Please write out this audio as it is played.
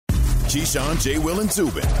Keyshawn, J. Will, and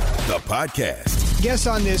Zubin, the podcast. Guess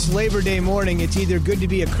on this Labor Day morning, it's either good to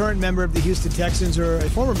be a current member of the Houston Texans or a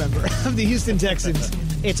former member of the Houston Texans.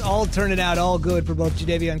 It's all turning out all good for both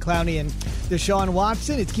Jadeveon Clowney and Deshaun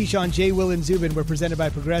Watson. It's Keyshawn, J. Will, and Zubin. We're presented by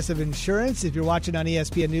Progressive Insurance. If you're watching on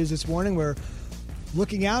ESPN News this morning, we're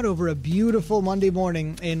looking out over a beautiful Monday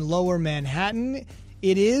morning in Lower Manhattan.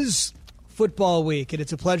 It is football week, and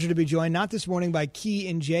it's a pleasure to be joined, not this morning by Key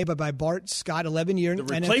and Jay, but by Bart Scott, 11-year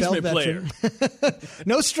NFL veteran.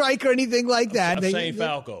 No strike or anything like that. Shane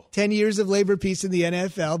Falco. 10 years of labor peace in the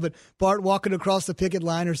NFL, but Bart walking across the picket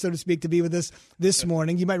line, or so to speak, to be with us this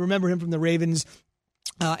morning. You might remember him from the Ravens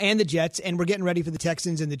and the Jets, and we're getting ready for the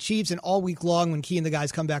Texans and the Chiefs, and all week long when Key and the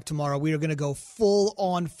guys come back tomorrow, we are going to go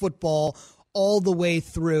full-on football all the way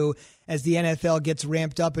through as the NFL gets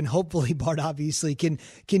ramped up, and hopefully Bart obviously can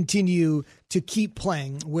continue to keep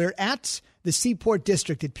playing. We're at the Seaport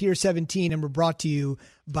District at Pier 17, and we're brought to you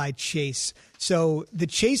by Chase. So the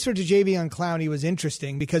chase for Jadeveon Clowney was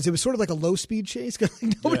interesting because it was sort of like a low-speed chase.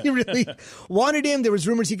 Nobody really wanted him. There was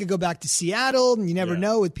rumors he could go back to Seattle, and you never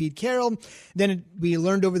know with Pete Carroll. Then we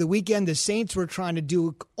learned over the weekend the Saints were trying to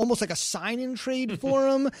do almost like a sign-in trade for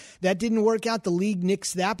him. That didn't work out. The league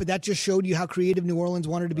nixed that, but that just showed you how creative New Orleans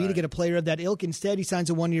wanted to be to get a player of that ilk. Instead, he signs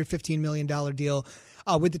a one-year, $15 million deal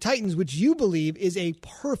with the Titans, which you believe is a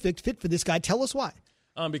perfect fit for this guy. Tell us why.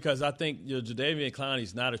 Because I think Jadeveon Clowney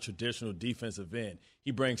is not a traditional defensive end.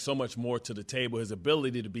 He brings so much more to the table. His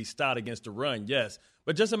ability to be stout against the run, yes.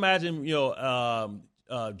 But just imagine,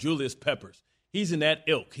 Julius Peppers. He's in that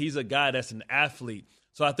ilk. He's a guy that's an athlete.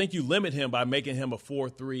 So I think you limit him by making him a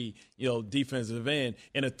 4-3, defensive end.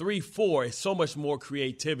 And a 3-4 is so much more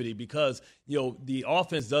creativity because, the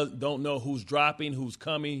offense don't know who's dropping, who's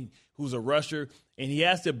coming, who's a rusher. And he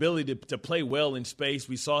has the ability to play well in space.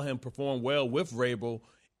 We saw him perform well with Vrabel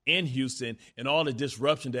in Houston and all the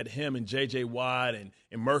disruption that him and J.J. Watt and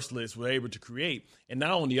Merciless were able to create. And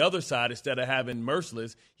now on the other side, instead of having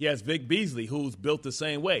Merciless, he has Vic Beasley, who's built the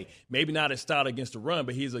same way. Maybe not as stout against the run,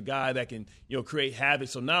 but he's a guy that can, create havoc.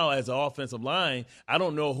 So now as an offensive line, I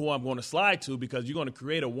don't know who I'm going to slide to because you're going to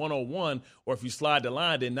create a one-on-one, or if you slide the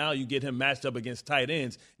line, then now you get him matched up against tight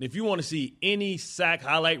ends. And if you want to see any sack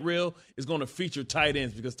highlight reel, it's going to feature tight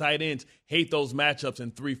ends because tight ends hate those matchups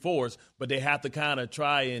in 3-4s, but they have to kind of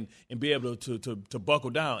try and be able to buckle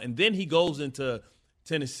down. And then he goes into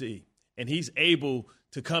Tennessee, and he's able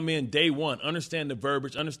to come in day one, understand the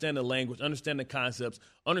verbiage, understand the language, understand the concepts,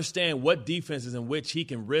 understand what defenses in which he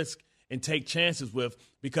can risk and take chances with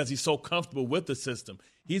because he's so comfortable with the system.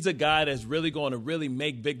 He's a guy that's really going to really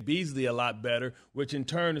make Vic Beasley a lot better, which in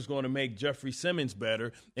turn is going to make Jeffrey Simmons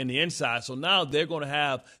better in the inside. So now they're going to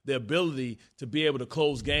have the ability to be able to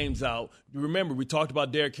close games out. Remember, we talked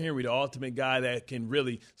about Derrick Henry, the ultimate guy that can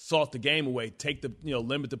really salt the game away, take the,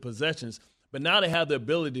 limit the possessions. But now they have the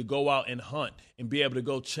ability to go out and hunt and be able to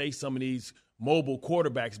go chase some of these mobile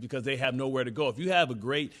quarterbacks because they have nowhere to go. If you have a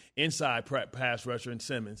great inside pass rusher in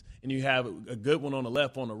Simmons and you have a good one on the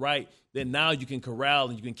left, on the right, then now you can corral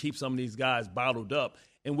and you can keep some of these guys bottled up,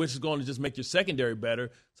 and which is going to just make your secondary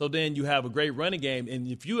better. So then you have a great running game, and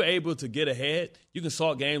if you're able to get ahead, you can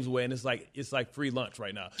salt games away, and it's like free lunch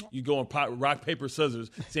right now. You go and rock, paper,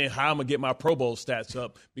 scissors, saying how I'm going to get my Pro Bowl stats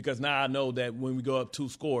up because now I know that when we go up 2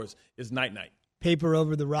 scores, it's night-night. Paper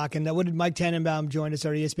over the rock. And what did Mike Tannenbaum join us,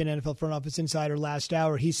 our ESPN NFL front office insider, last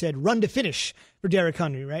hour? He said run to finish for Derrick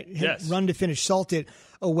Henry, right? Yes. Run to finish, salt it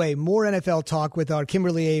away. More NFL talk with our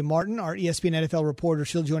Kimberly A. Martin, our ESPN NFL reporter.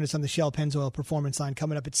 She'll join us on the Shell Pennzoil Performance Line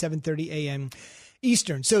coming up at 7:30 a.m.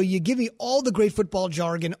 Eastern. So you give me all the great football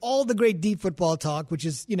jargon, all the great deep football talk, which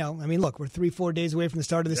is, look, we're 3-4 days away from the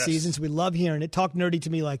start of the season, so we love hearing it. Talk nerdy to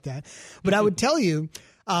me like that. But I would tell you,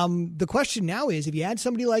 the question now is, if you had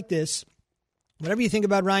somebody like this, whatever you think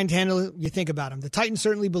about Ryan Tannehill, you think about him. The Titans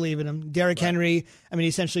certainly believe in him. Derrick Henry,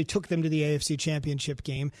 essentially took them to the AFC Championship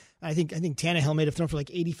game. I think Tannehill may have thrown for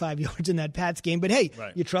like 85 yards in that Pats game. But, hey,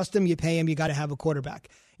 you trust him, you pay him, you got to have a quarterback.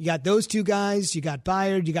 You got those two guys. You got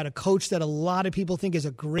Byard. You got a coach that a lot of people think is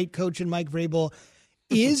a great coach in Mike Vrabel.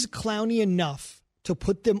 Is Clowney enough to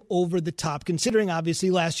put them over the top, considering, obviously,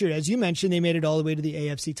 last year, as you mentioned, they made it all the way to the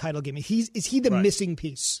AFC title game? Is he the missing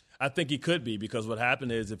piece? I think he could be, because what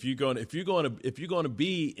happened is if you're going to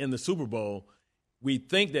be in the Super Bowl, we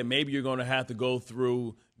think that maybe you're going to have to go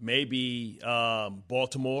through maybe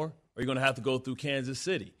Baltimore, or you're going to have to go through Kansas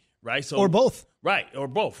City, right? So or both, right? Or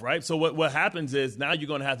both, right? So what happens is now you're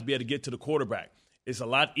going to have to be able to get to the quarterback. It's a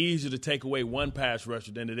lot easier to take away one pass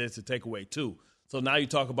rusher than it is to take away two. So now you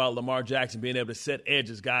talk about Lamar Jackson being able to set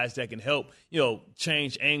edges, guys that can help,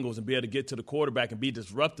 change angles and be able to get to the quarterback and be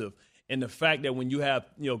disruptive. And the fact that when you have,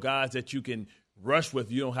 guys that you can rush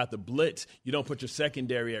with. You don't have to blitz. You don't put your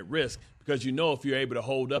secondary at risk because you know if you're able to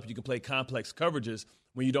hold up, you can play complex coverages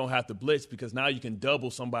when you don't have to blitz because now you can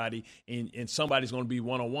double somebody and somebody's going to be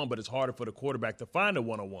one-on-one, but it's harder for the quarterback to find the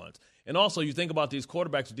one-on-ones. And also you think about these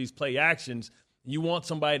quarterbacks with these play actions, you want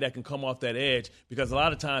somebody that can come off that edge because a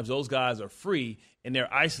lot of times those guys are free and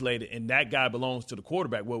they're isolated, and that guy belongs to the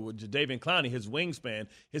quarterback. Well, with Jadeveon Clowney, his wingspan,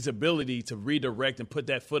 his ability to redirect and put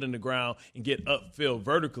that foot in the ground and get upfield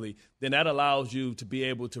vertically, then that allows you to be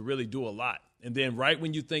able to really do a lot. And then right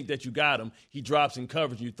when you think that you got him, he drops in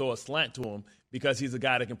coverage and you throw a slant to him because he's a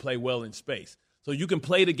guy that can play well in space. So you can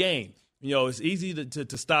play the game. You know, it's easy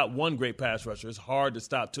to stop one great pass rusher. It's hard to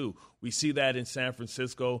stop two. We see that in San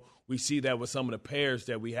Francisco. We see that with some of the pairs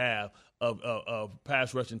that we have of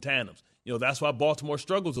pass rushing tandems. You know, that's why Baltimore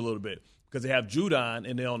struggles a little bit because they have Judon,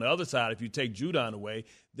 and then on the other side, if you take Judon away,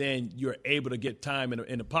 then you're able to get time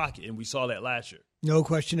in the pocket, and we saw that last year. No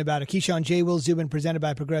question about it. Keyshawn J. Will Zubin, presented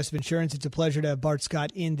by Progressive Insurance. It's a pleasure to have Bart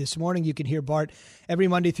Scott in this morning. You can hear Bart every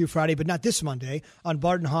Monday through Friday, but not this Monday, on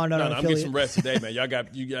Bart and Hahn. No, I'm getting some rest today, man. Y'all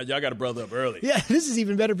got a brother up early. Yeah, this is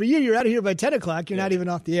even better for you. You're out of here by 10 o'clock. You're not even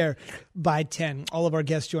off the air by 10. All of our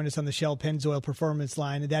guests join us on the Shell Pennzoil Performance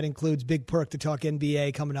Line, and that includes Big Perk to talk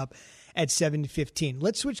NBA coming up at 7:15.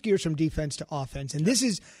 Let's switch gears from defense to offense. And this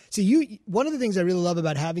is, one of the things I really love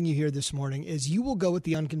about having you here this morning is you will go with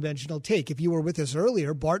the unconventional take. If you were with us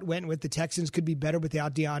earlier, Bart went with the Texans could be better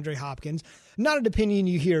without DeAndre Hopkins. Not an opinion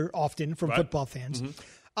you hear often from football fans.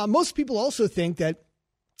 Mm-hmm. Most people also think that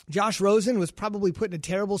Josh Rosen was probably put in a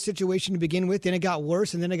terrible situation to begin with, then it got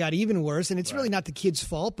worse, and then it got even worse. And it's really not the kid's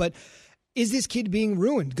fault, but is this kid being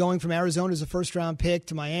ruined going from Arizona as a first-round pick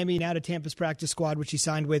to Miami, now to Tampa's practice squad, which he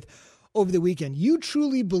signed with over the weekend? You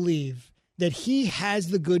truly believe that he has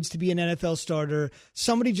the goods to be an NFL starter.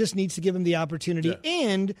 Somebody just needs to give him the opportunity,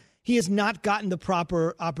 and he has not gotten the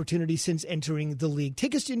proper opportunity since entering the league.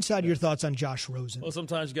 Take us inside your thoughts on Josh Rosen. Well,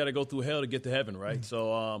 sometimes you got to go through hell to get to heaven, right? Mm-hmm.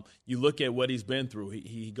 So you look at what he's been through.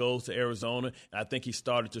 He goes to Arizona, and I think he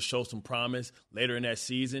started to show some promise later in that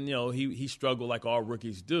season. You know, he struggled like all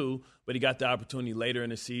rookies do, but he got the opportunity later in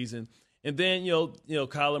the season. And then, you know,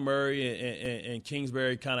 Kyler Murray and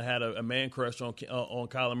Kingsbury kind of had a man crush on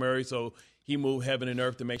Kyler Murray, so he moved heaven and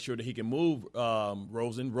earth to make sure that he can move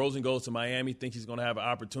Rosen. Rosen goes to Miami, thinks he's going to have an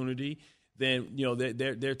opportunity. Then, you know,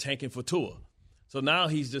 they're tanking for Tua. So now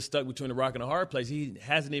he's just stuck between a rock and a hard place. He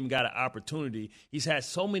hasn't even got an opportunity. He's had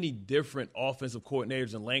so many different offensive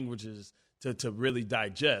coordinators and languages to really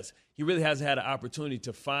digest. He really hasn't had an opportunity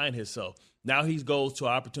to find himself. Now he goes to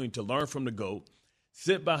an opportunity to learn from the GOAT,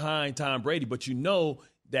 sit behind Tom Brady, but you know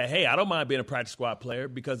that, hey, I don't mind being a practice squad player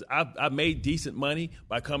because I've made decent money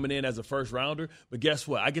by coming in as a first rounder. But guess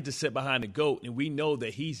what? I get to sit behind the GOAT, and we know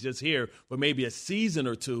that he's just here for maybe a season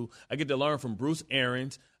or two. I get to learn from Bruce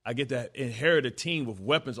Arians. I get to inherit a team with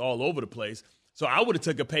weapons all over the place. So I would have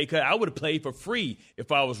took a pay cut. I would have played for free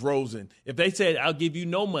if I was Rosen. If they said, I'll give you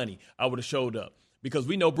no money, I would have showed up. Because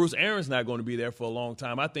we know Bruce Arians not going to be there for a long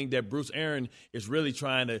time. I think that Bruce Arians is really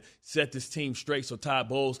trying to set this team straight so Todd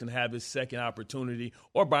Bowles can have his second opportunity,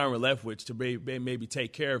 or Byron Leftwich to maybe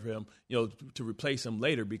take care of him, you know, to replace him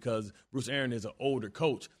later, because Bruce Arians is an older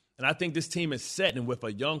coach. And I think this team is set, and with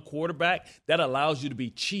a young quarterback, that allows you to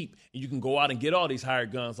be cheap, and you can go out and get all these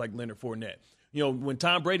hired guns like Leonard Fournette. You know, when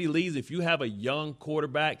Tom Brady leaves, if you have a young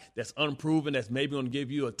quarterback that's unproven, that's maybe going to give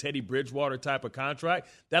you a Teddy Bridgewater type of contract,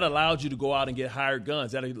 that allows you to go out and get hired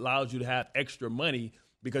guns. That allows you to have extra money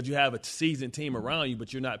because you have a seasoned team around you,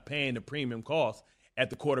 but you're not paying the premium cost at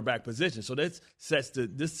the quarterback position. So this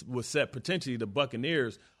will set potentially the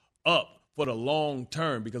Buccaneers up for the long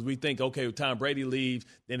term, because we think, okay, if Tom Brady leaves,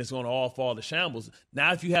 then it's going to all fall to shambles.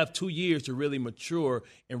 Now, if you have 2 years to really mature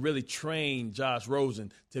and really train Josh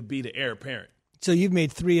Rosen to be the heir apparent. So you've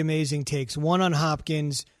made 3 amazing takes, 1 on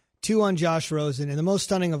Hopkins, 2 on Josh Rosen, and the most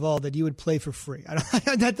stunning of all, that you would play for free.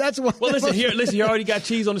 That's what. Well, listen, he already got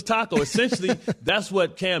cheese on his taco. Essentially, that's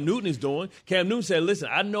what Cam Newton is doing. Cam Newton said, listen,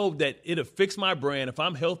 I know that it'll fix my brand if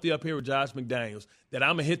I'm healthy up here with Josh McDaniels, that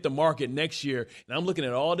I'm going to hit the market next year, and I'm looking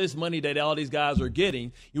at all this money that all these guys are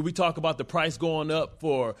getting. We talk about the price going up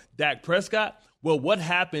for Dak Prescott. Well, what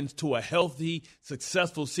happens to a healthy,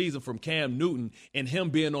 successful season from Cam Newton and him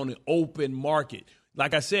being on an open market?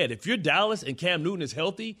 Like I said, if you're Dallas and Cam Newton is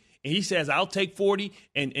healthy and he says, I'll take 40,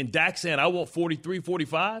 and Dak saying, I want 43,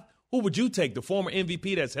 45, who would you take? The former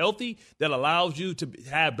MVP that's healthy, that allows you to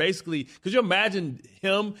have basically – because you imagine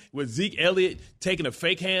him with Zeke Elliott taking a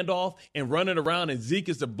fake handoff and running around, and Zeke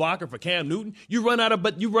is the blocker for Cam Newton. You run out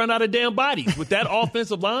of damn bodies. With that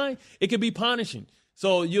offensive line, it can be punishing.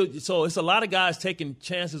 So it's a lot of guys taking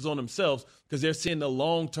chances on themselves because they're seeing the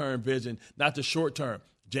long-term vision, not the short-term.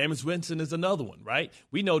 Jameis Winston is another one, right?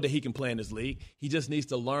 We know that he can play in this league. He just needs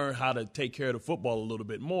to learn how to take care of the football a little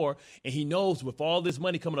bit more. And he knows with all this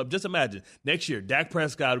money coming up, just imagine next year, Dak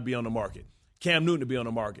Prescott will be on the market. Cam Newton will be on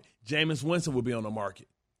the market. Jameis Winston will be on the market.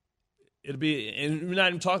 And we're not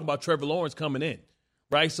even talking about Trevor Lawrence coming in,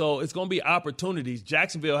 right? So it's going to be opportunities.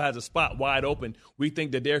 Jacksonville has a spot wide open. We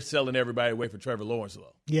think that they're selling everybody away for Trevor Lawrence,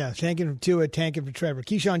 though. Yeah, tanking for Tua, tanking for Trevor.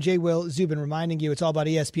 Keyshawn, J. Will, Zubin reminding you it's all about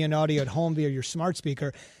ESPN Audio at home via your smart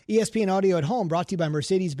speaker. ESPN Audio at home brought to you by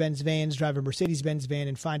Mercedes-Benz Vans. Drive a Mercedes-Benz van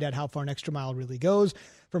and find out how far an extra mile really goes.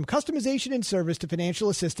 From customization and service to financial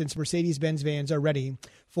assistance, Mercedes-Benz Vans are ready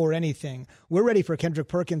for anything. We're ready for Kendrick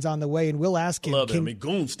Perkins on the way, and we'll ask him. I love it. I mean,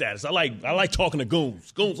 goon status. I like talking to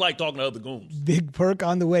goons. Goons like talking to other goons. Big Perk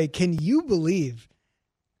on the way. Can you believe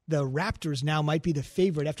the Raptors now might be the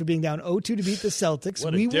favorite after being down 0-2 to beat the Celtics?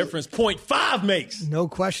 What a difference 0.5 makes. No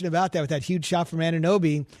question about that with that huge shot from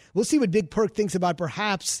Anunoby. We'll see what Big Perk thinks about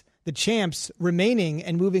perhaps the champs remaining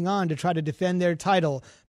and moving on to try to defend their title.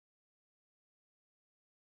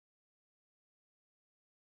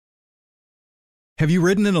 Have you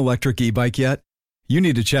ridden an electric e-bike yet? You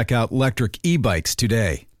need to check out Electric E-Bikes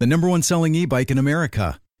today, the #1 selling e-bike in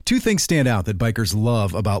America. Two things stand out that bikers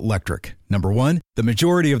love about Electric. Number one, the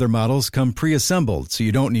majority of their models come pre-assembled, so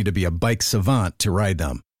you don't need to be a bike savant to ride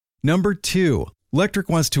them. Number two, Electric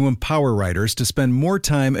wants to empower riders to spend more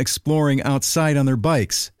time exploring outside on their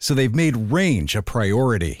bikes, so they've made range a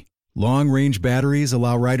priority. Long-range batteries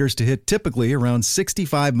allow riders to hit typically around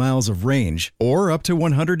 65 miles of range or up to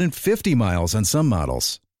 150 miles on some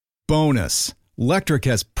models. Bonus, Electric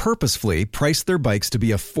has purposefully priced their bikes to be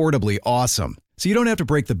affordably awesome, so you don't have to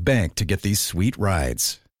break the bank to get these sweet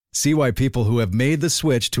rides. See why people who have made the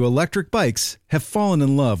switch to electric bikes have fallen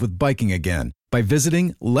in love with biking again by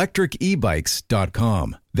visiting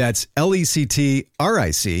lectricebikes.com. That's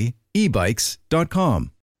LECTRIC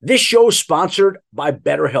ebikes.com. This show is sponsored by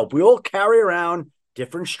BetterHelp. We all carry around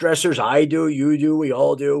different stressors. I do, you do, we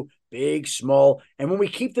all do, big, small. And when we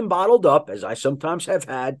keep them bottled up, as I sometimes have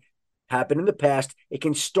had happen in the past, it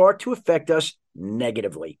can start to affect us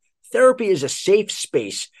negatively. Therapy is a safe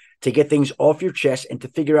space to get things off your chest and to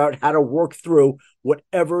figure out how to work through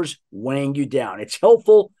whatever's weighing you down. It's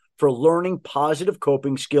helpful for learning positive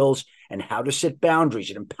coping skills and how to set boundaries.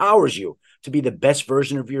 It empowers you to be the best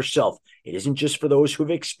version of yourself. It isn't just for those who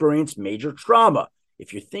have experienced major trauma.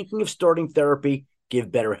 If you're thinking of starting therapy, give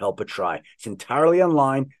BetterHelp a try. It's entirely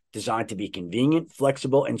online, designed to be convenient,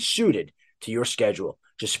 flexible, and suited to your schedule.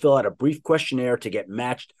 Just fill out a brief questionnaire to get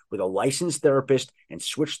matched with a licensed therapist and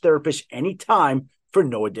switch therapists anytime for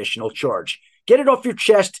no additional charge. Get it off your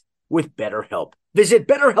chest with BetterHelp. Visit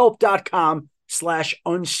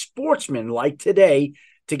BetterHelp.com/unsportsmanlike today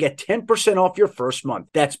to get 10% off your first month.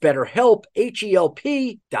 That's BetterHelp,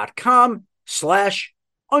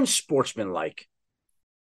 HELP.com/unsportsmanlike.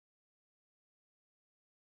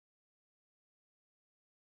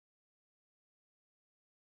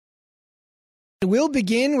 We'll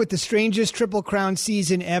begin with the strangest Triple Crown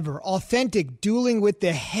season ever. Authentic dueling with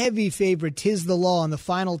the heavy favorite, 'Tis the Law, on the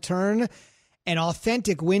final turn. And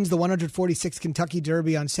Authentic wins the 146th Kentucky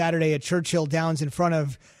Derby on Saturday at Churchill Downs in front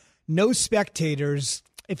of no spectators.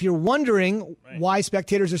 If you're wondering why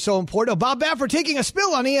spectators are so important, Bob Baffert taking a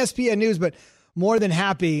spill on ESPN News, but more than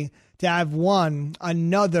happy to have won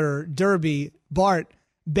another Derby. Bart,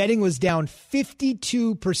 betting was down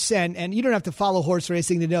 52%, and you don't have to follow horse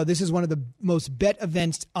racing to know this is one of the most bet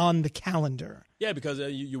events on the calendar. Yeah, because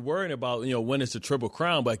you're worrying about, when it's a Triple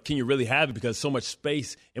Crown, but can you really have it because so much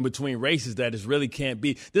space in between races that it really can't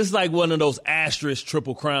be. This is like one of those asterisk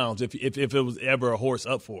Triple Crowns if it was ever a horse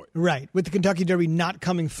up for it. Right, with the Kentucky Derby not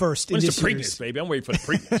coming first in this the Preakness, baby. I'm waiting for the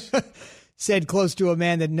Preakness. Said close to a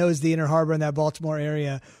man that knows the Inner Harbor and that Baltimore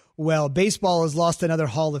area well. Baseball has lost another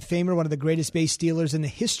Hall of Famer, one of the greatest base stealers in the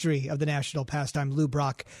history of the national pastime, Lou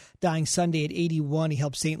Brock, dying Sunday at 81. He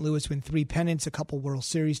helped St. Louis win 3 pennants, a couple World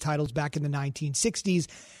Series titles back in the 1960s.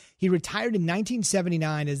 He retired in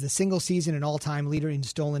 1979 as the single-season and all-time leader in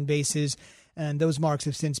stolen bases, and those marks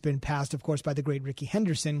have since been passed, of course, by the great Rickey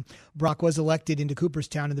Henderson. Brock was elected into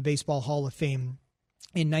Cooperstown in the Baseball Hall of Fame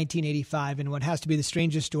in 1985, and what has to be the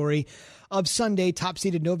strangest story of Sunday,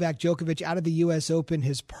 top-seeded Novak Djokovic out of the U.S. Open.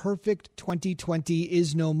 His perfect 2020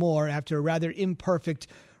 is no more after a rather imperfect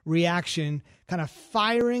reaction, kind of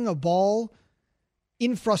firing a ball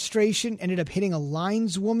in frustration, ended up hitting a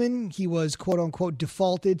lineswoman. He was, quote-unquote,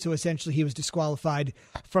 defaulted, so essentially he was disqualified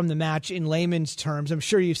from the match in layman's terms. I'm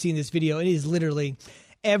sure you've seen this video. It is literally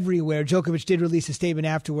everywhere. Djokovic did release a statement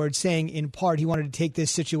afterwards saying, in part, he wanted to take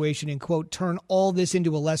this situation and, quote, turn all this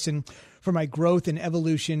into a lesson for my growth and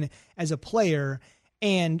evolution as a player.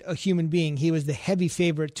 and a human being. He was the heavy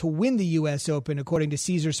favorite to win the U.S. Open, according to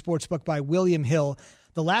Caesars Sportsbook by William Hill.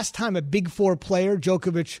 The last time a Big Four player,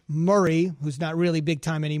 Djokovic, Murray, who's not really big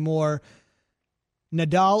time anymore,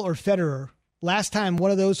 Nadal or Federer, last time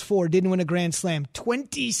one of those four didn't win a Grand Slam,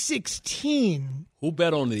 2016. Who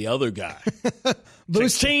bet on the other guy?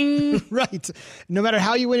 Boosting. Right. No matter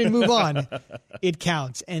how you win and move on, it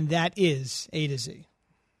counts. And that is A to Z.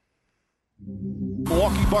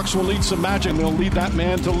 Milwaukee Bucks will need some magic. They'll need that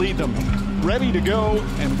man to lead them. Ready to go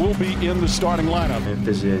and will be in the starting lineup. If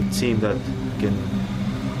there's a team that can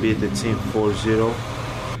beat the team 4-0,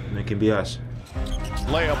 it can be us.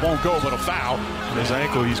 Layup won't go, but a foul. His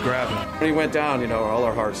ankle, he's grabbing. When he went down, all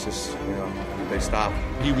our hearts just, they stopped.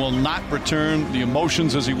 He will not return the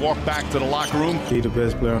emotions as he walked back to the locker room. He's the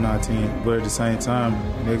best player on our team, but at the same time,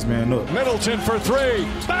 next man up. Middleton for three.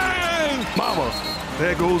 Bang! Mama.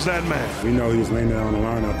 There goes that man. We know he was laying down on the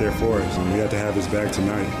line out there for us, and we had to have his back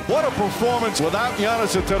tonight. What a performance without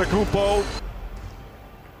Giannis Antetokounmpo.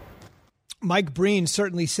 Mike Breen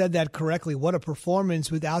certainly said that correctly. What a performance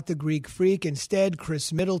without the Greek Freak. Instead,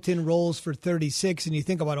 Chris Middleton rolls for 36, and you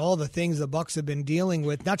think about all the things the Bucks have been dealing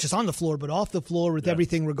with, not just on the floor, but off the floor with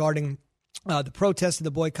everything regarding the protest and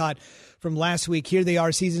the boycott from last week. Here they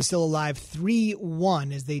are, season still alive,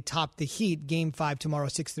 3-1 as they top the Heat. Game 5 tomorrow,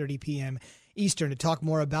 6:30 p.m. Eastern. To talk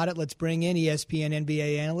more about it, let's bring in ESPN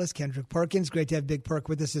NBA analyst Kendrick Perkins. Great to have Big Perk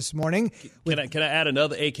with us this morning. Can I add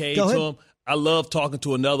another AKA to him? I love talking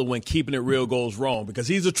to another when keeping it real goes wrong because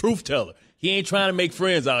he's a truth teller. He ain't trying to make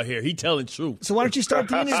friends out here. He telling truth. So why don't you start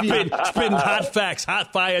the interview? Spitting hot facts,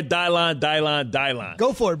 hot fire, die line.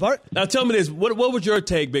 Go for it, Bart. Now tell me this. What was your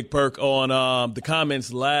take, Big Perk, on the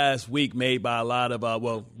comments last week made by a lot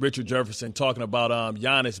of, Richard Jefferson talking about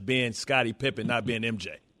Giannis being Scottie Pippen, not being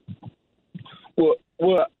MJ?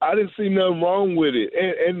 Well, I didn't see nothing wrong with it.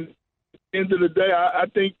 And at the end of the day, I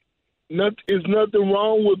think there's nothing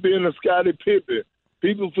wrong with being a Scottie Pippen.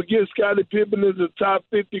 People forget Scottie Pippen is the top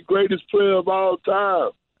 50 greatest player of all time.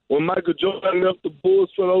 When Michael Jordan left the Bulls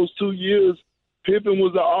for those 2 years, Pippen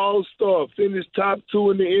was an all-star, finished top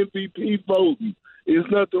 2 in the MVP voting. There's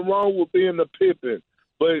nothing wrong with being a Pippen.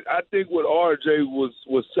 But I think what RJ was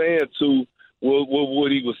saying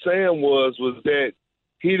what he was saying was that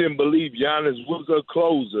he didn't believe Giannis was a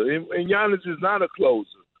closer. And Giannis is not a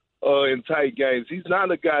closer in tight games. He's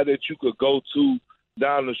not a guy that you could go to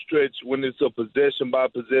down the stretch when it's a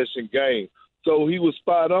possession-by-possession game. So he was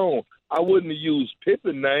spot on. I wouldn't have used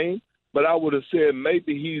Pippen's name, but I would have said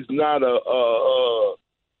maybe he's not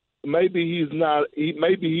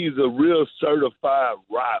maybe he's a real certified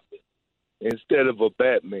Robin instead of a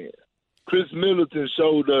Batman. Chris Middleton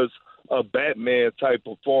showed us a Batman-type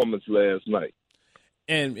performance last night.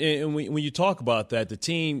 And when you talk about that, the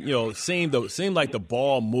team, seemed like the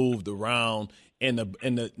ball moved around and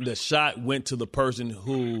the shot went to the person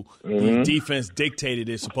who the defense dictated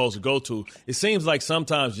it's supposed to go to. It seems like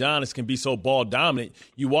sometimes Giannis can be so ball dominant.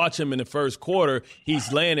 You watch him in the first quarter,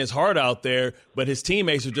 he's laying his heart out there, but his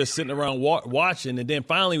teammates are just sitting around watching. And then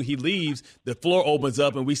finally he leaves, the floor opens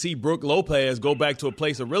up, and we see Brook Lopez go back to a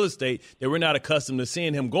place of real estate that we're not accustomed to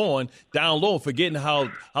seeing him going down low, forgetting how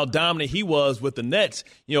dominant he was with the Nets,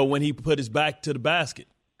 when he put his back to the basket.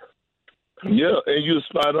 Yeah, and you're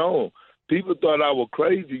spot on. People thought I was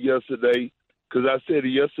crazy yesterday because I said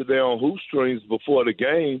it yesterday on Hoop Strings before the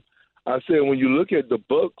game. I said when you look at the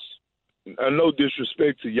Bucks, no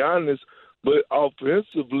disrespect to Giannis, but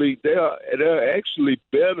offensively they're actually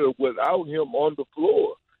better without him on the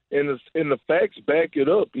floor. And the facts back it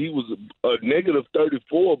up. He was a negative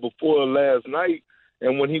 34 before last night,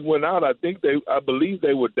 and when he went out, I believe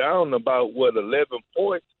they were down about 11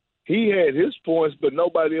 points. He had his points, but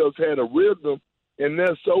nobody else had a rhythm. And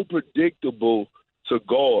they're so predictable to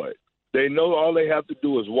guard. They know all they have to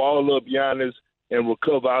do is wall up Giannis and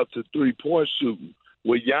recover out to three-point shooting.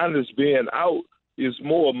 With Giannis being out, it's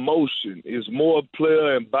more motion. It's more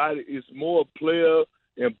player and body. It's more player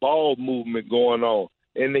and ball movement going on.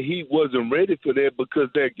 And the Heat wasn't ready for that because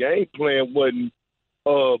their game plan wasn't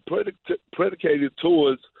predicated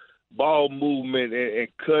towards ball movement and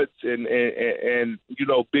cuts and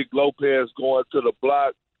Big Lopez going to the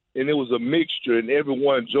block. And it was a mixture, and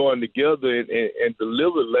everyone joined together and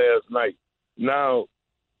delivered last night. Now,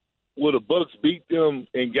 will the Bucks beat them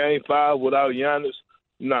in Game 5 without Giannis?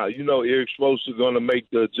 Nah, Eric Spoelstra going to make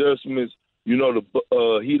the adjustments.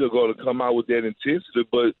 The Heat are going to come out with that intensity.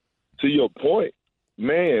 But to your point,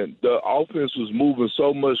 man, the offense was moving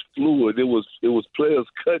so much fluid. It was players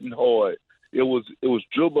cutting hard. It was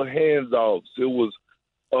dribble handoffs. It was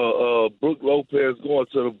Brook Lopez going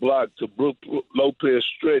to the block to Brook Lopez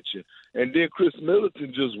stretching. And then Chris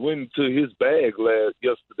Middleton just went into his bag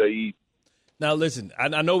yesterday evening. Now, listen,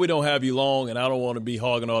 I know we don't have you long, and I don't want to be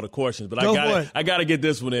hogging all the questions, but I got to get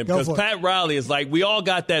this one in because Pat Riley is like, we all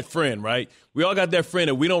got that friend, right? We all got that friend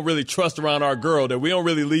that we don't really trust around our girl, that we don't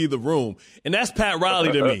really leave the room. And that's Pat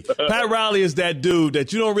Riley to me. Pat Riley is that dude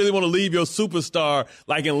that you don't really want to leave your superstar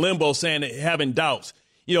like in limbo saying having doubts.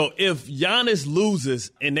 You know, if Giannis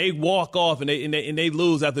loses and they walk off and they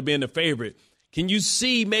lose after being the favorite, can you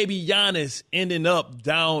see maybe Giannis ending up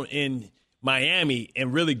down in Miami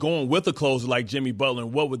and really going with a closer like Jimmy Butler,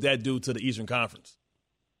 and what would that do to the Eastern Conference?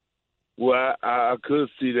 Well, I could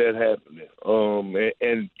see that happening.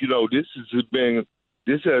 And you know, this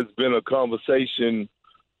has been a conversation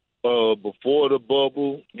before the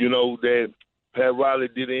bubble. You know, that Pat Riley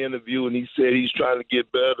did an interview and he said he's trying to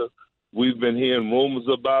get better. We've been hearing rumors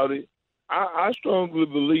about it. I strongly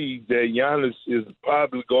believe that Giannis is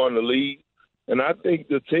probably going to leave, and I think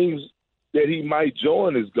the teams that he might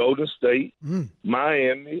join is Golden State,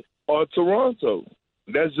 Miami, or Toronto.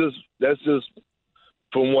 That's just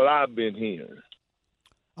from what I've been hearing.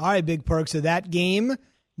 All right, Big Perk. So that game,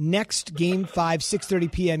 next Game 5, 6:30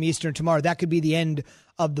 p.m. Eastern tomorrow, that could be the end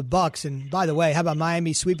of the Bucks. And by the way, how about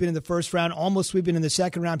Miami sweeping in the first round, almost sweeping in the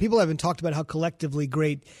second round? People haven't talked about how collectively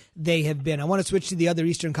great they have been. I want to switch to the other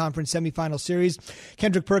Eastern Conference semifinal series.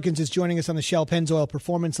 Kendrick Perkins is joining us on the Shell Pennzoil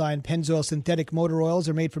Performance Line. Pennzoil synthetic motor oils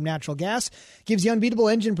are made from natural gas. Gives you unbeatable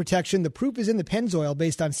engine protection. The proof is in the Pennzoil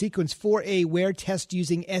based on Sequence 4A wear test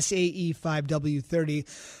using SAE 5W30.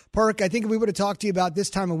 Perk, I think if we would have talked to you about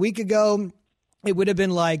this time a week ago, it would have been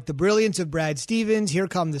like the brilliance of Brad Stevens. Here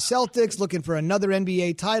come the Celtics looking for another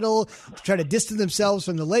NBA title to try to distance themselves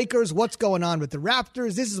from the Lakers. What's going on with the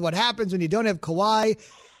Raptors? This is what happens when you don't have Kawhi.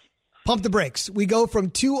 Pump the brakes. We go from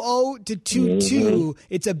 2-0 to 2-2.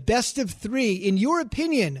 It's a best of three. In your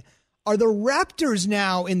opinion, are the Raptors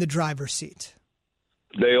now in the driver's seat?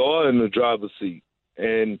 They are in the driver's seat.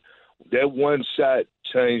 And that one shot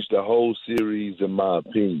changed the whole series, in my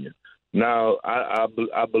opinion. Now, I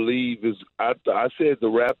believe I said the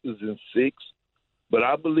Raptors in 6, but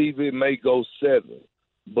I believe it may go 7.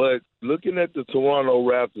 But looking at the Toronto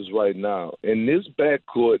Raptors right now, in this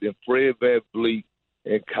backcourt, in Fred VanVleet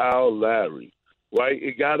and Kyle Lowry, right?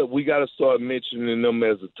 We got to start mentioning them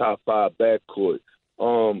as a top 5 backcourt.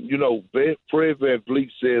 You know, Fred VanVleet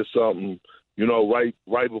said something, you know,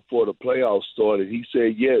 right before the playoffs started. He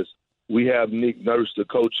said, yes, we have Nick Nurse, the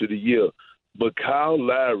coach of the year, but Kyle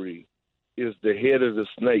Lowry is the head of the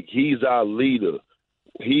snake. He's our leader.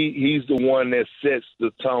 He's the one that sets the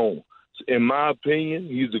tone. In my opinion,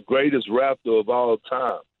 he's the greatest Raptor of all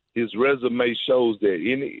time. His resume shows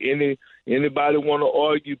that. Anybody want to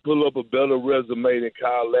argue, pull up a better resume than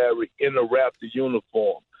Kyle Lowry in a Raptor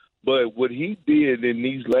uniform. But what he did in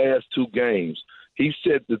these last 2 games, he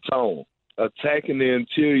set the tone, attacking the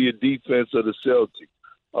interior defense of the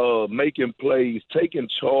Celtics, making plays, taking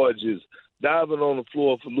charges, diving on the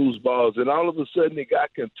floor for loose balls, and all of a sudden it got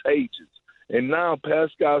contagious. And now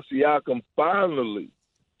Pascal Siakam finally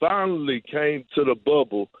came to the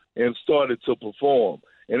bubble and started to perform.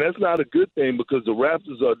 And that's not a good thing because the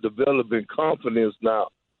Raptors are developing confidence now.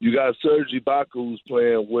 You got Serge Ibaka who's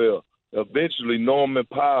playing well, eventually Norman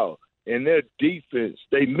Powell. And their defense,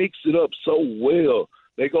 they mix it up so well.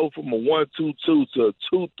 They go from a 1-2-2 to a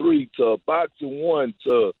 2-3 to a boxing 1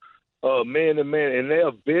 to man-to-man, and they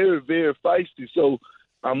are very, very feisty. So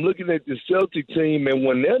I'm looking at the Celtic team, and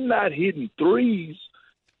when they're not hitting threes,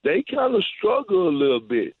 they kind of struggle a little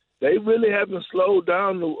bit. They really haven't slowed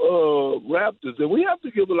down the Raptors, and we have to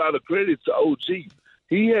give a lot of credit to OG.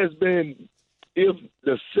 He has been, if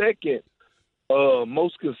the second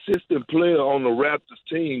most consistent player on the Raptors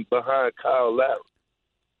team behind Kyle Lowry.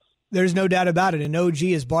 There's no doubt about it. And OG,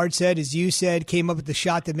 as Bart said, as you said, came up with the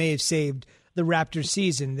shot that may have saved the Raptors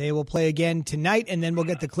season. They will play again tonight, and then we'll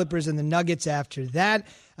get the Clippers and the Nuggets after that.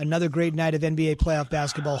 Another great night of NBA playoff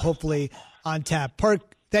basketball, hopefully on tap. Perk,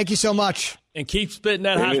 thank you so much. And keep spitting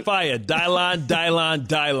that hot fire. Dylon, Dylon,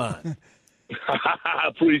 Dylon. I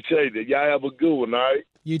appreciate it. Y'all have a good one, all right?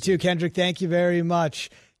 You too, Kendrick. Thank you very much.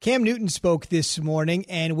 Cam Newton spoke this morning,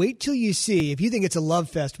 and wait till you see, if you think it's a love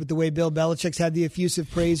fest with the way Bill Belichick's had the effusive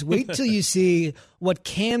praise, wait till you see what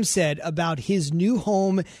Cam said about his new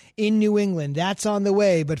home in New England. That's on the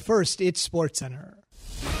way, but first, it's SportsCenter.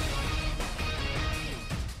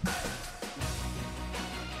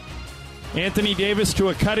 Anthony Davis to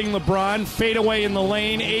a cutting LeBron, fadeaway in the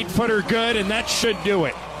lane, 8-footer good, and that should do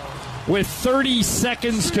it. With 30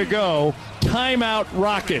 seconds to go, timeout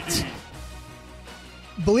Rockets.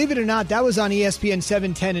 Believe it or not, that was on ESPN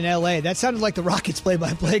 710 in L.A. That sounded like the Rockets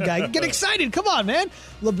play-by-play guy. Get excited. Come on, man.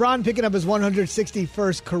 LeBron picking up his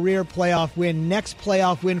 161st career playoff win. Next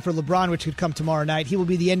playoff win for LeBron, which could come tomorrow night. He will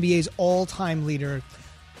be the NBA's all-time leader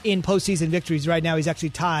in postseason victories. Right now, he's actually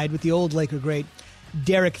tied with the old Laker great,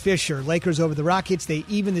 Derek Fisher. Lakers over the Rockets. They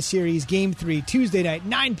even the series. Game 3, Tuesday night,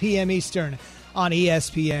 9 p.m. Eastern on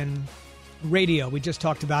ESPN Radio. We just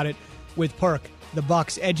talked about it with Perk. The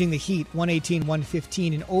Bucks edging the Heat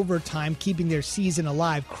 118-115 in overtime, keeping their season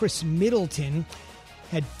alive. Chris Middleton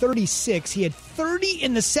had 36. He had 30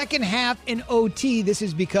 in the second half in OT. This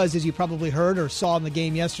is because, as you probably heard or saw in the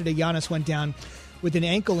game yesterday, Giannis went down with an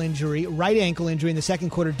ankle injury, right ankle injury in the second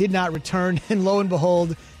quarter, did not return. And lo and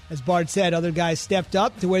behold, as Bart said, other guys stepped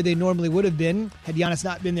up to where they normally would have been had Giannis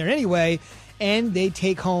not been there anyway, and they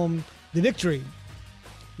take home the victory.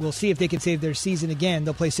 We'll see if they can save their season again.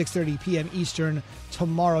 They'll play 6:30 p.m. Eastern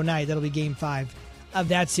tomorrow night. That'll be Game 5 of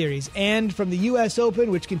that series. And from the U.S. Open,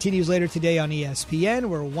 which continues later today on ESPN,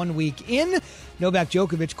 we're 1 week in. Novak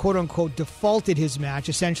Djokovic, quote-unquote, defaulted his match,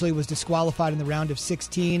 essentially was disqualified in the round of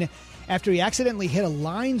 16 after he accidentally hit a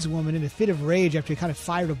lineswoman in a fit of rage after he kind of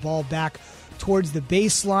fired a ball back towards the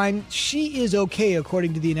baseline. She is okay,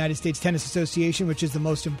 according to the United States Tennis Association, which is the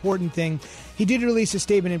most important thing. He did release a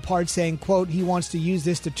statement in part saying, quote, he wants to use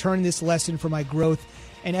this to turn this lesson for my growth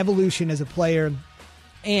and evolution as a player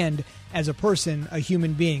and as a person, a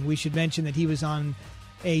human being. We should mention that he was on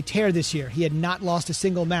a tear this year. He had not lost a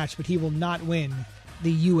single match, but he will not win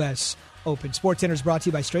the U.S. Open. SportsCenter is brought to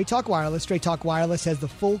you by Straight Talk Wireless. Straight Talk Wireless has the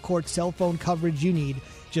full court cell phone coverage you need.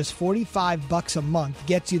 Just $45 a month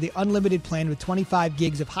gets you the unlimited plan with 25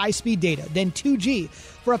 gigs of high-speed data, then 2G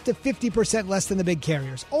for up to 50% less than the big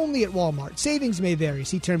carriers. Only at Walmart. Savings may vary.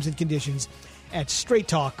 See terms and conditions at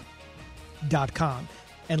straighttalk.com.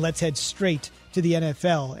 And let's head straight to the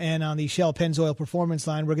NFL. And on the Shell Pennzoil Performance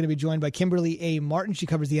Line, we're going to be joined by Kimberly A. Martin. She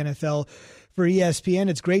covers the NFL for ESPN.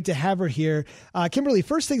 It's great to have her here. Kimberly,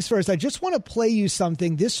 first things first, I just want to play you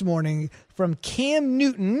something this morning from Cam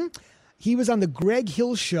Newton. He was on the Greg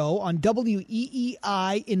Hill Show on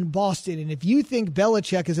WEEI in Boston. And if you think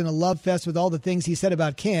Belichick is in a love fest with all the things he said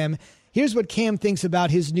about Cam, here's what Cam thinks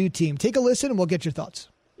about his new team. Take a listen and we'll get your thoughts.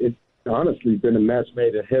 It's honestly been a match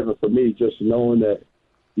made in heaven for me, just knowing that,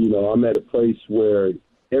 you know, I'm at a place where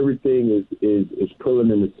everything is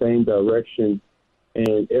pulling in the same direction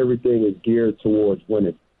and everything is geared towards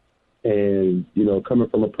winning. And, you know, coming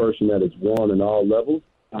from a person that has won in all levels,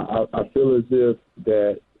 I feel as if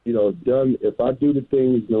that, you know, if I do the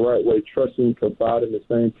things in the right way, trusting, confiding the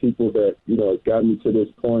same people that, you know, have gotten me to this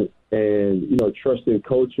point and, you know, trusting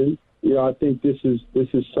coaching, you know, I think this is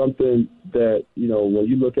something that, you know, when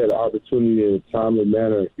you look at an opportunity in a timely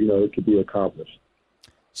manner, you know, it could be accomplished.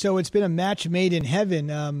 So it's been a match made in heaven.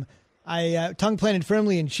 Tongue planted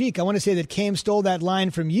firmly in cheek. I want to say that Cam stole that line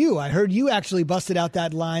from you. I heard you actually busted out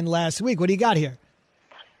that line last week. What do you got here?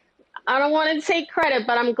 I don't want to take credit,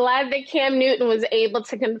 but I'm glad that Cam Newton was able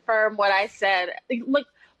to confirm what I said. Look,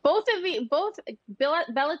 both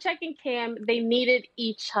Belichick and Cam, they needed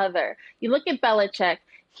each other. You look at Belichick,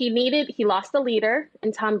 he lost a leader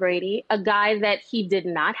in Tom Brady, a guy that he did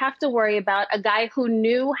not have to worry about, a guy who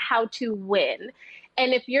knew how to win.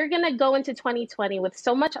 And if you're going to go into 2020 with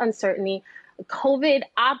so much uncertainty, COVID,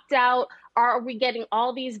 opt-out, are we getting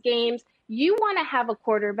all these games? You want to have a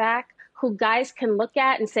quarterback who guys can look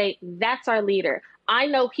at and say, that's our leader. I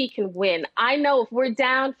know he can win. I know if we're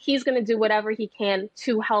down, he's going to do whatever he can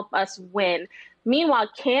to help us win.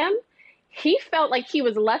 Meanwhile, Cam, he felt like he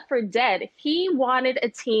was left for dead. He wanted a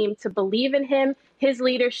team to believe in him, his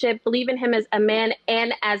leadership, believe in him as a man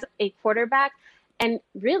and as a quarterback. And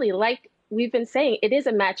really, like we've been saying, it is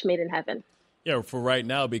a match made in heaven. Yeah, for right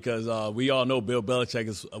now, because we all know Bill Belichick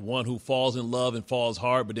is one who falls in love and falls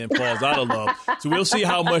hard, but then falls out of love. So we'll see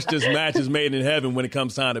how much this match is made in heaven when it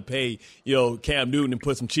comes time to pay, you know, Cam Newton and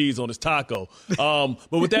put some cheese on his taco.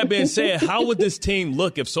 But with that being said, how would this team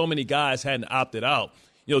look if so many guys hadn't opted out?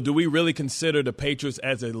 You know, do we really consider the Patriots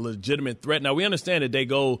as a legitimate threat? Now, we understand that they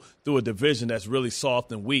go through a division that's really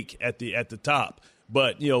soft and weak at the top.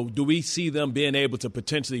 But, you know, do we see them being able to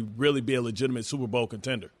potentially really be a legitimate Super Bowl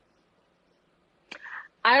contender?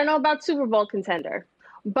 I don't know about Super Bowl contender,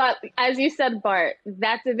 but as you said, Bart,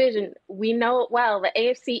 that division, we know it well, the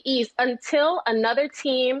AFC East, until another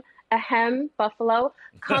team, Buffalo,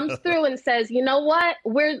 comes through and says, you know what,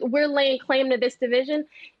 we're laying claim to this division.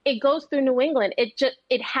 It goes through New England.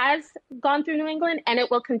 It has gone through New England, and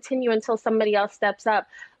it will continue until somebody else steps up.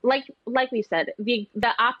 Like we said, the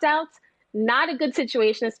opt-outs, not a good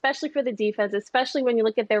situation, especially for the defense, especially when you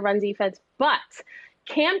look at their run defense. But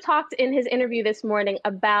Cam talked in his interview this morning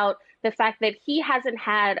about the fact that he hasn't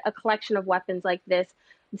had a collection of weapons like this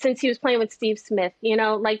since he was playing with Steve Smith.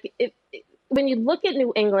 When you look at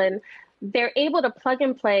New England, they're able to plug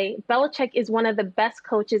and play. Belichick is one of the best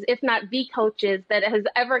coaches, if not the coaches, that has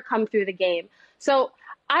ever come through the game. So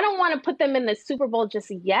I don't want to put them in the Super Bowl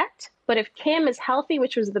just yet, but if Cam is healthy,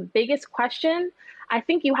 which was the biggest question, I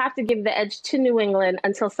think you have to give the edge to New England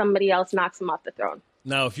until somebody else knocks him off the throne.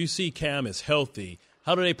 Now, if you see Cam is healthy,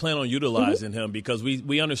 how do they plan on utilizing him? Because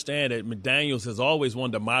we understand that McDaniels has always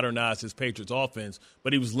wanted to modernize his Patriots offense,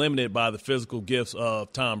 but he was limited by the physical gifts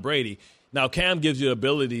of Tom Brady. Now, Cam gives you the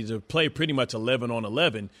ability to play pretty much 11 on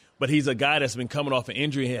 11, but he's a guy that's been coming off an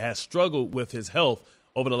injury and has struggled with his health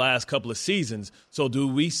over the last couple of seasons. So do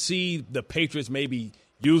we see the Patriots maybe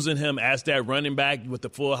using him as that running back with the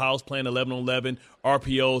full house, playing 11 on 11,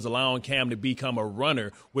 RPOs, allowing Cam to become a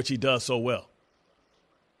runner, which he does so well?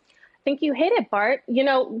 I think you hit it, Bart.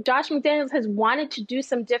 Josh McDaniels has wanted to do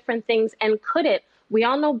some different things and couldn't. We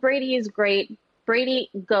all know Brady is great. Brady,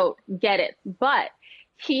 GOAT, get it. But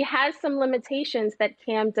he has some limitations that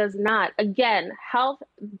Cam does not. Again, health,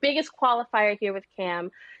 biggest qualifier here with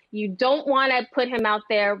Cam. You don't want to put him out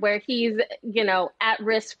there where he's, at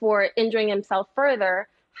risk for injuring himself further.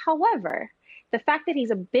 However, the fact that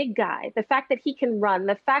he's a big guy, the fact that he can run,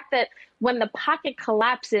 the fact that when the pocket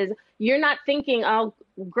collapses, you're not thinking, oh,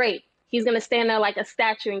 great, he's going to stand there like a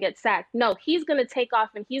statue and get sacked. No, he's going to take off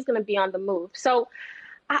and he's going to be on the move. So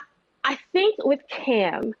I think with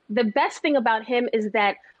Cam, the best thing about him is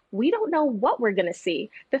that we don't know what we're going to see.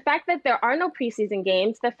 The fact that there are no preseason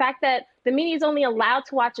games, the fact that the media is only allowed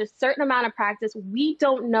to watch a certain amount of practice, we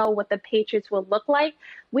don't know what the Patriots will look like.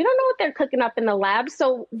 We don't know what they're cooking up in the lab.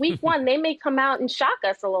 So week one, they may come out and shock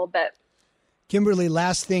us a little bit. Kimberly,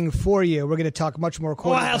 last thing for you. We're going to talk much more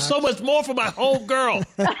quarterback. Oh, I have so much more for my home girl.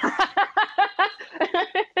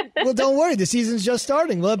 Well, don't worry. The season's just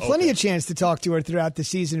starting. We'll have plenty of chance to talk to her throughout the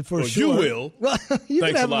season for sure. You will. Well, you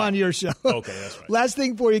can have them on your show. Okay, that's right. Last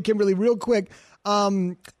thing for you, Kimberly, real quick.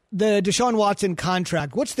 The Deshaun Watson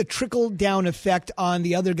contract, what's the trickle-down effect on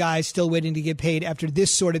the other guys still waiting to get paid after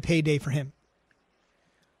this sort of payday for him?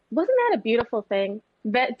 Wasn't that a beautiful thing?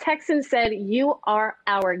 The Texans said, you are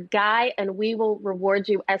our guy, and we will reward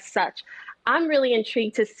you as such. I'm really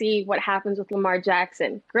intrigued to see what happens with Lamar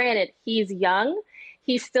Jackson. Granted, he's young.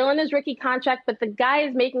 He's still in his rookie contract, but the guy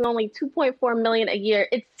is making only $2.4 million a year.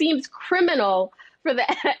 It seems criminal for the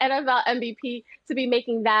NFL MVP to be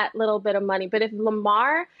making that little bit of money. But if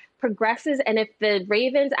Lamar progresses and if the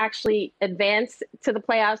Ravens actually advance to the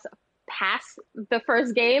playoffs past the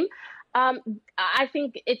first game, I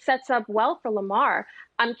think it sets up well for Lamar.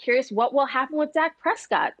 I'm curious what will happen with Dak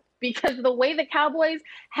Prescott, because the way the Cowboys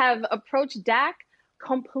have approached Dak,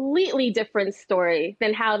 completely different story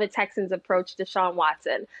than how the Texans approached Deshaun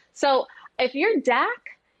Watson. So if you're Dak,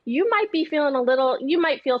 you might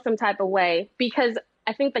feel some type of way, because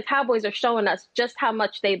I think the Cowboys are showing us just how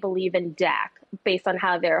much they believe in Dak based on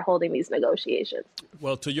how they're holding these negotiations.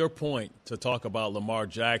 Well, to your point, to talk about Lamar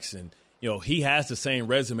Jackson, he has the same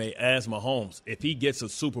resume as Mahomes. If he gets a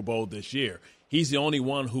Super Bowl this year, he's the only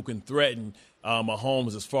one who can threaten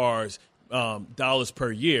Mahomes as far as dollars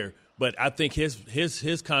per year. But I think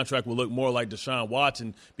his contract will look more like Deshaun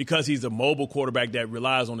Watson because he's a mobile quarterback that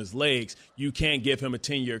relies on his legs. You can't give him a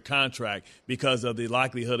 10-year contract because of the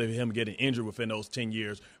likelihood of him getting injured within those 10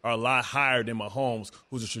 years are a lot higher than Mahomes,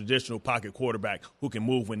 who's a traditional pocket quarterback who can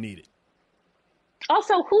move when needed.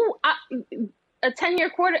 Also, a 10-year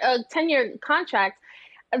contract,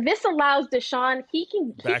 this allows Deshaun, he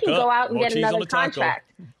can go out and get another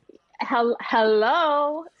contract.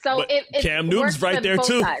 Hello. So Cam Newton's right there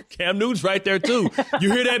too. Cam Newton's right there too.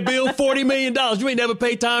 You hear that bill? $40 million. You ain't never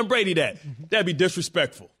paid Tom Brady that. That'd be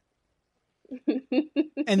disrespectful.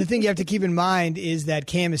 And the thing you have to keep in mind is that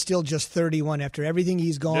Cam is still just 31 after everything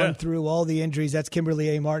he's gone through, all the injuries. That's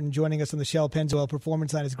Kimberly A. Martin joining us on the Shell Pennzoil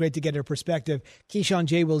Performance Line. It's great to get her perspective. Keyshawn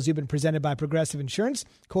J. Will Zubin, presented by Progressive Insurance.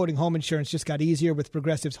 Quoting home insurance just got easier with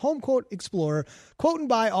Progressive's Home Quote Explorer. Quote and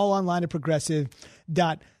buy all online at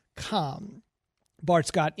progressive.com. Bart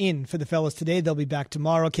Scott in for the fellas today. They'll be back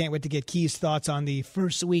tomorrow. Can't wait to get Key's thoughts on the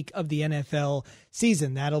first week of the NFL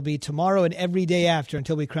season. That'll be tomorrow and every day after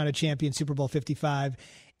until we crown a champion, Super Bowl 55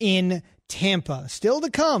 in Tampa. Still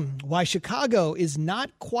to come, why Chicago is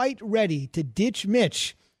not quite ready to ditch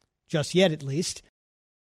Mitch, just yet at least.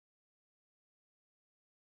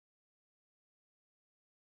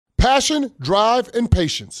 Passion, drive, and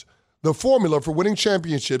patience. The formula for winning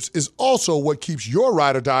championships is also what keeps your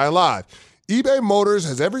ride or die alive. eBay Motors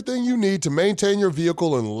has everything you need to maintain your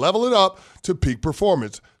vehicle and level it up to peak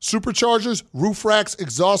performance. Superchargers, roof racks,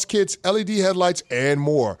 exhaust kits, LED headlights, and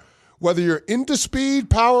more. Whether you're into speed,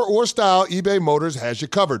 power, or style, eBay Motors has you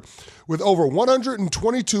covered. With over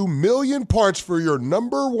 122 million parts for your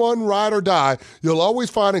number one ride or die, you'll always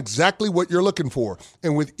find exactly what you're looking for.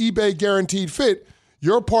 And with eBay Guaranteed Fit,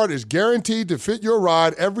 your part is guaranteed to fit your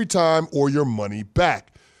ride every time or your money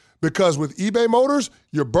back. Because with eBay Motors,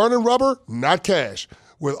 you're burning rubber, not cash.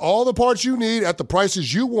 With all the parts you need at the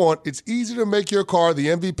prices you want, it's easy to make your car the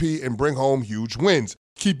MVP and bring home huge wins.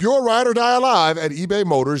 Keep your ride or die alive at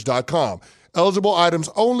ebaymotors.com. Eligible items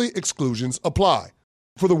only. Exclusions apply.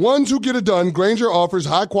 For the ones who get it done, Grainger offers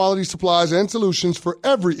high-quality supplies and solutions for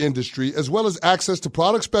every industry, as well as access to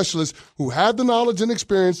product specialists who have the knowledge and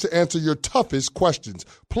experience to answer your toughest questions.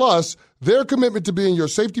 Plus, their commitment to being your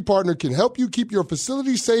safety partner can help you keep your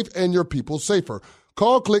facility safe and your people safer.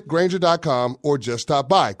 Call, click Grainger.com, or just stop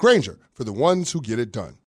by. Grainger, for the ones who get it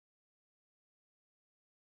done.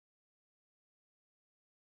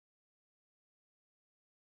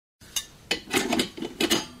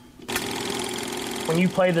 When you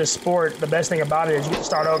play this sport, the best thing about it is you can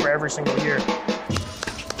start over every single year.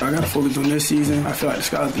 I got to focus on this season. I feel like the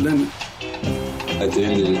sky's the limit. At the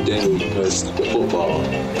end of the day, it's the football.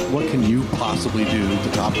 What can you possibly do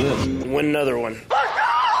to top this? Win another one.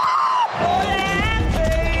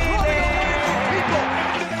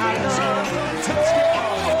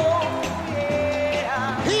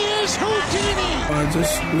 I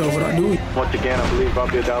just love what I do. Once again, I believe I'll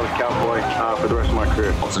be a Dallas Cowboy for the rest of my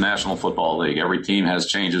career. It's a National Football League. Every team has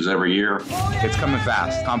changes every year. It's coming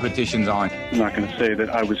fast. Competition's on. I'm not going to say that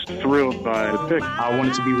I was thrilled by the pick. I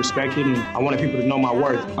wanted to be respected, and I wanted people to know my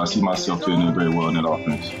worth. I see myself doing very well in that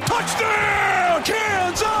offense. Touchdown,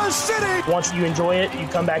 Kansas City! Once you enjoy it, you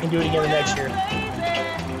come back and do it again the next year.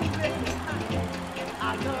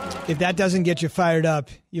 If that doesn't get you fired up,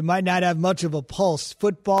 you might not have much of a pulse.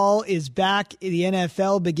 Football is back. The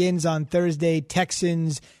NFL begins on Thursday.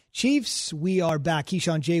 Texans, Chiefs, we are back.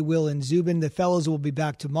 Keyshawn, J, Will, and Zubin. The fellows will be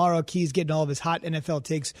back tomorrow. Key's getting all of his hot NFL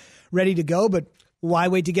takes ready to go, but why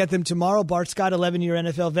wait to get them tomorrow? Bart Scott, 11-year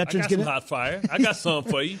NFL veteran. I got some hot fire. I got some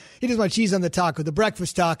for you. He does my cheese on the taco, the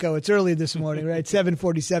breakfast taco. It's early this morning, right?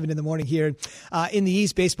 7:47 in the morning here. In the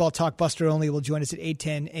East, baseball talk, Buster Only will join us at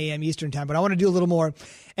 8:10 a.m. Eastern time. But I want to do a little more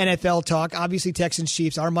NFL talk. Obviously, Texans,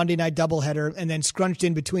 Chiefs, our Monday night doubleheader, and then scrunched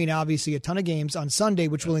in between, obviously, a ton of games on Sunday,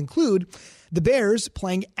 which will include the Bears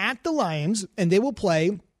playing at the Lions, and they will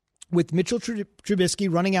play with Mitchell Trubisky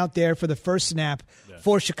running out there for the first snap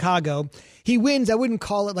for Chicago. He wins. I wouldn't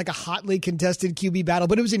call it like a hotly contested QB battle,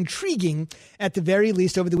 but it was intriguing at the very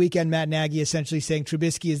least. Over the weekend, Matt Nagy essentially saying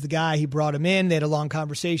Trubisky is the guy. He brought him in. They had a long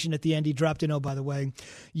conversation. At the end, he dropped in, oh, by the way,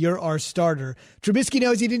 you're our starter. Trubisky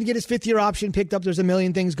knows he didn't get his fifth-year option picked up. There's a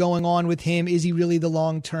million things going on with him. Is he really the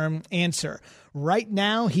long-term answer? Right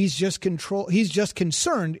now, he's just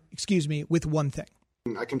concerned, with one thing.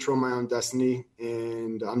 I control my own destiny,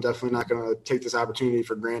 and I'm definitely not going to take this opportunity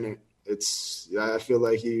for granted. I feel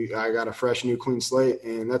like I got a fresh, new, clean slate,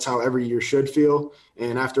 and that's how every year should feel.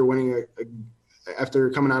 And after winning after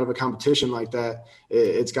coming out of a competition like that,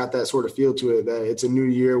 it's got that sort of feel to it, that it's a new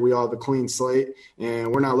year. We all have a clean slate,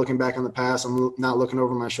 and we're not looking back on the past. I'm not looking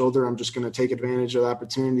over my shoulder. I'm just going to take advantage of the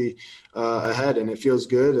opportunity ahead, and it feels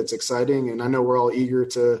good. It's exciting, and I know we're all eager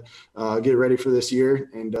to get ready for this year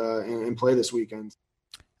and play this weekend.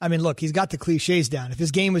 I mean, look, he's got the cliches down. If his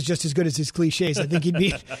game was just as good as his cliches, I think he'd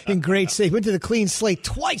be in great shape. Went to the clean slate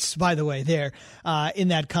twice, by the way, there in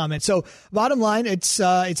that comment. So bottom line, it's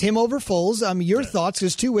him over Foles. Your thoughts,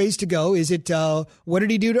 there's two ways to go. Is it what did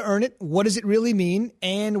he do to earn it? What does it really mean?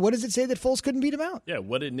 And what does it say that Foles couldn't beat him out? Yeah,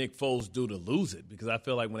 what did Nick Foles do to lose it? Because I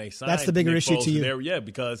feel like when they signed that's the bigger Nick issue Foles to you. there, yeah,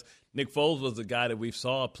 because Nick Foles was the guy that we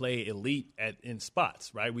saw play elite in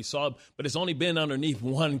spots, right? We saw, but it's only been underneath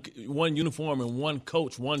one uniform and one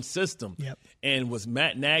coach, one system. Yep. And was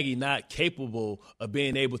Matt Nagy not capable of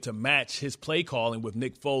being able to match his play calling with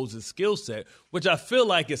Nick Foles' skill set, which I feel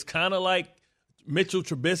like is kind of like Mitchell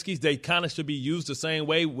Trubisky's. They kind of should be used the same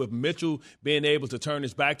way, with Mitchell being able to turn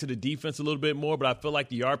his back to the defense a little bit more. But I feel like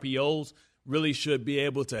the RPOs really should be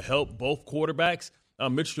able to help both quarterbacks.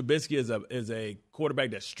 Mitch Trubisky is a quarterback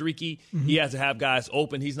that's streaky. Mm-hmm. He has to have guys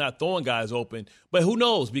open. He's not throwing guys open. But who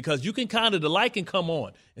knows? Because you can the light can come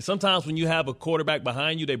on. And sometimes when you have a quarterback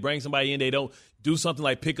behind you, they bring somebody in, they don't do something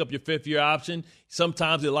like pick up your fifth-year option.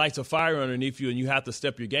 Sometimes it lights a fire underneath you, and you have to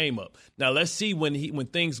step your game up. Now, let's see when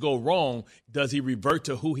things go wrong, does he revert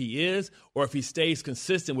to who he is, or if he stays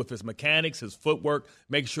consistent with his mechanics, his footwork,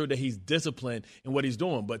 make sure that he's disciplined in what he's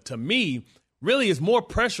doing. But to me, really, it's more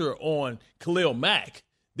pressure on Khalil Mack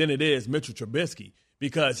than it is Mitchell Trubisky,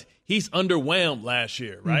 because he's underwhelmed last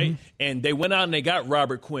year, right? Mm-hmm. And they went out and they got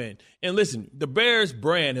Robert Quinn. And listen, the Bears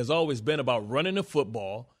brand has always been about running the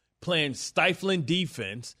football, playing stifling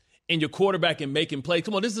defense and your quarterback and making plays.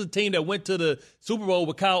 Come on, this is a team that went to the Super Bowl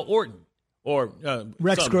with Kyle Orton. Or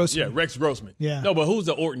Rex Grossman. Yeah, Rex Grossman. Yeah. No, but who's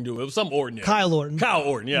the Orton dude? It was some Orton. Kyle Orton. Kyle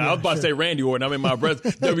Orton, yeah. I was about to say Randy Orton. I'm in my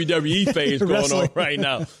WWE phase going on right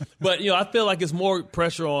now. But, I feel like it's more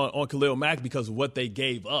pressure on Khalil Mack because of what they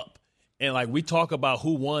gave up. And, we talk about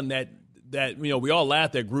who won that we all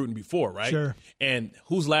laughed at Gruden before, right? Sure. And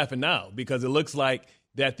who's laughing now? Because it looks like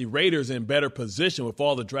that the Raiders are in better position with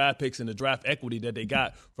all the draft picks and the draft equity that they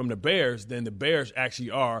got from the Bears than the Bears actually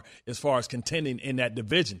are as far as contending in that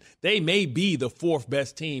division. They may be the fourth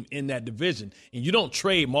best team in that division. And you don't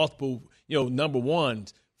trade multiple, number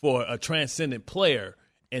ones for a transcendent player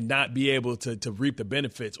and not be able to reap the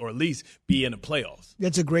benefits or at least be in the playoffs.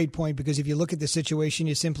 That's a great point because if you look at the situation,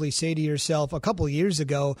 you simply say to yourself, a couple of years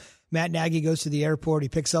ago, Matt Nagy goes to the airport, he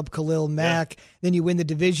picks up Khalil Mack, then you win the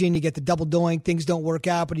division, you get the double doink, things don't work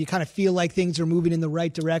out, but you kind of feel like things are moving in the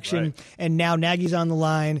right direction. Right. And now Nagy's on the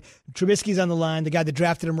line, Trubisky's on the line, the guy that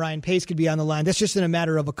drafted him, Ryan Pace, could be on the line. That's just in a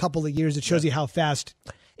matter of a couple of years. It shows you how fast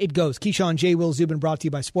it goes. Keyshawn, J. Will, Zubin, brought to you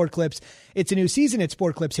by Sport Clips. It's a new season at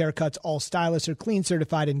Sport Clips Haircuts. All stylists are clean,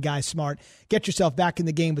 certified, and guy smart. Get yourself back in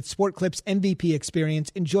the game with Sport Clips MVP experience.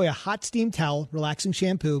 Enjoy a hot steam towel, relaxing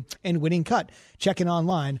shampoo, and winning cut. Check in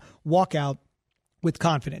online. Walk out with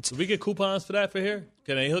confidence. Do we get coupons for that for here?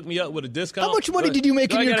 Can they hook me up with a discount? How much money did you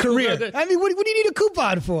make in your career? I mean, what do you need a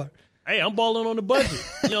coupon for? Hey, I'm balling on the budget.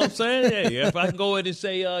 You know what I'm saying? Hey, if I can go ahead and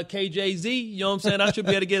say KJZ, you know what I'm saying? I should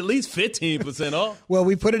be able to get at least 15% off. Well,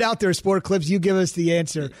 we put it out there, Sport Clips. You give us the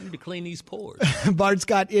answer. You need to clean these pores. Bart's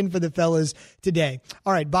got in for the fellas today.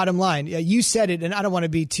 All right, bottom line. You said it, and I don't want to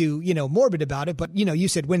be too, morbid about it, but, you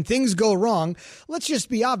said when things go wrong, let's just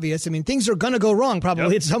be obvious. I mean, things are going to go wrong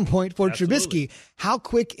probably at some point for Absolutely. Trubisky. How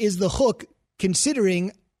quick is the hook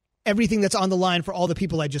considering everything that's on the line for all the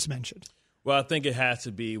people I just mentioned? Well, I think it has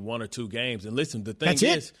to be 1 or 2 games. And listen, the thing That's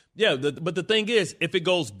is, it? but the thing is, if it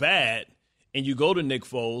goes bad and you go to Nick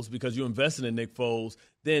Foles because you invested in Nick Foles,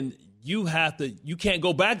 then you can't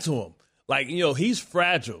go back to him. He's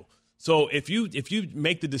fragile. So if you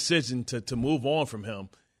make the decision to move on from him,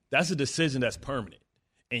 that's a decision that's permanent.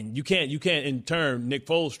 And you can't in turn Nick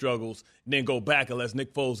Foles struggles and then go back unless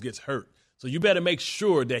Nick Foles gets hurt. So you better make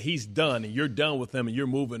sure that he's done and you're done with him and you're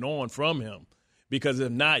moving on from him. Because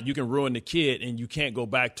if not, you can ruin the kid and you can't go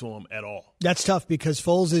back to him at all. That's tough because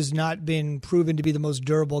Foles has not been proven to be the most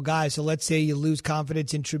durable guy. So let's say you lose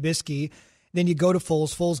confidence in Trubisky, then you go to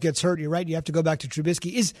Foles. Foles gets hurt. You're right. You have to go back to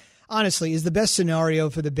Trubisky. Is the best scenario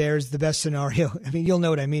for the Bears the best scenario? I mean, you'll know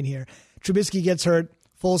what I mean here. Trubisky gets hurt.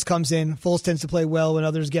 Foles comes in. Foles tends to play well when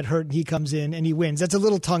others get hurt, and he comes in and he wins. That's a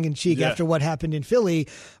little tongue-in-cheek after what happened in Philly.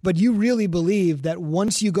 But you really believe that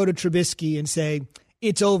once you go to Trubisky and say,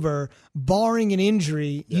 it's over, barring an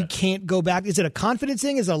injury, you can't go back. Is it a confidence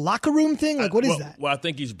thing? Is it a locker room thing? What is that? Well, I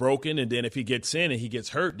think he's broken, and then if he gets in and he gets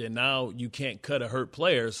hurt, then now you can't cut a hurt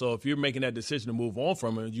player. So if you're making that decision to move on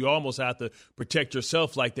from him, you almost have to protect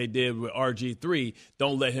yourself like they did with RG3.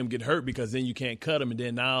 Don't let him get hurt because then you can't cut him, and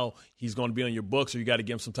then now he's going to be on your books or you got to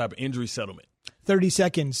give him some type of injury settlement. 30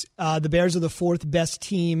 seconds. The Bears are the 4th best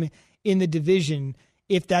team in the division.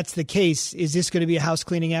 If that's the case, is this going to be a house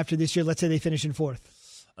cleaning after this year? Let's say they finish in 4th.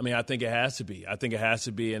 I mean, I think it has to be.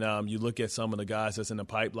 And you look at some of the guys that's in the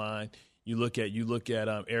pipeline. You look at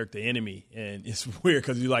Eric the Enemy, and it's weird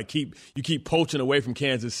because you keep poaching away from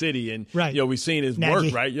Kansas City, and we've seen his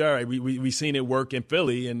work, right? Yeah, right. We've seen it work in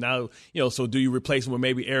Philly, and now so do you replace him with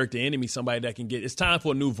maybe Eric the Enemy, somebody that can get? It's time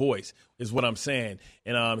for a new voice, is what I'm saying,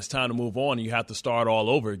 and it's time to move on, and you have to start all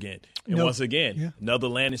over again. And once again, another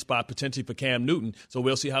landing spot potentially for Cam Newton. So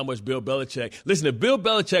we'll see how much Bill Belichick. Listen, if Bill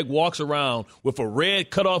Belichick walks around with a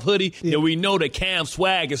red cutoff hoodie, then we know that Cam's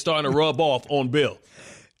swag is starting to rub off on Bill.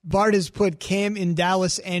 Bart has put Cam in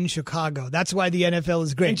Dallas and Chicago. That's why the NFL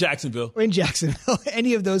is great. In Jacksonville.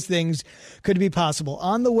 Any of those things could be possible.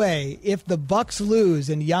 On the way, if the Bucks lose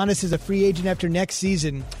and Giannis is a free agent after next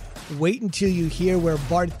season, wait until you hear where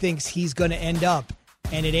Bart thinks he's going to end up.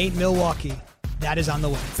 And it ain't Milwaukee. That is on the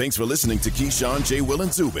way. Thanks for listening to Keyshawn, J. Will,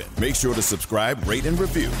 and Zubin. Make sure to subscribe, rate, and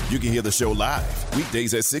review. You can hear the show live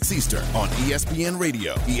weekdays at 6 Eastern on ESPN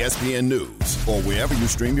Radio, ESPN News, or wherever you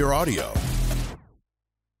stream your audio.